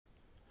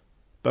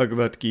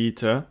Bhagavad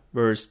Gita,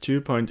 verse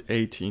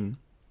 2.18.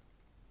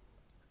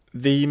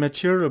 The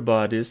material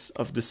bodies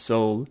of the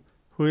soul,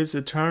 who is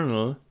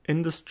eternal,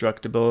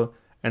 indestructible,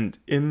 and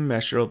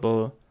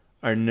immeasurable,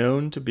 are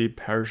known to be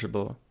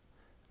perishable.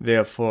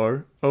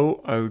 Therefore,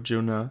 O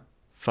Arjuna,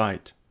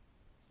 fight.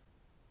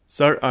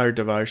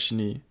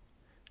 Sarartha-varshini.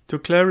 To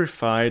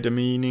clarify the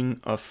meaning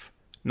of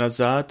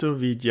Nasato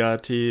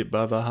vidyate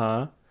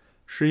bhavaha,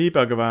 Shri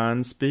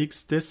Bhagavan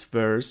speaks this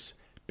verse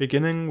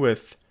beginning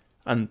with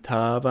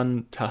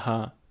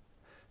Antavantaha.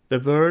 The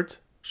word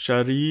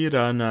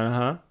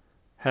shariranaha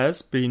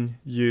has been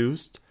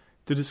used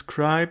to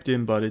describe the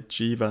embodied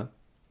Jiva.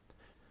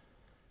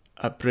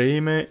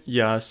 Apreme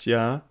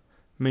yasya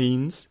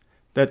means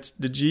that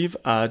the Jiva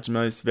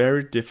Atma is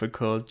very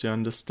difficult to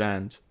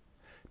understand,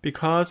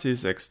 because he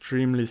is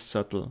extremely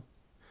subtle.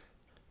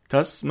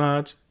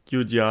 Tasmat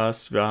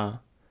yudhyasva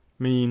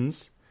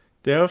means,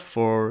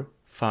 therefore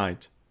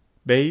fight.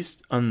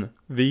 Based on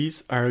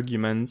these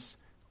arguments,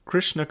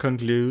 Krischna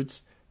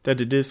concludes that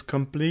it is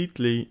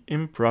completely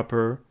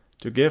improper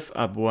to give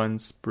up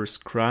one's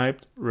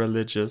prescribed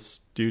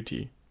religious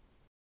duty.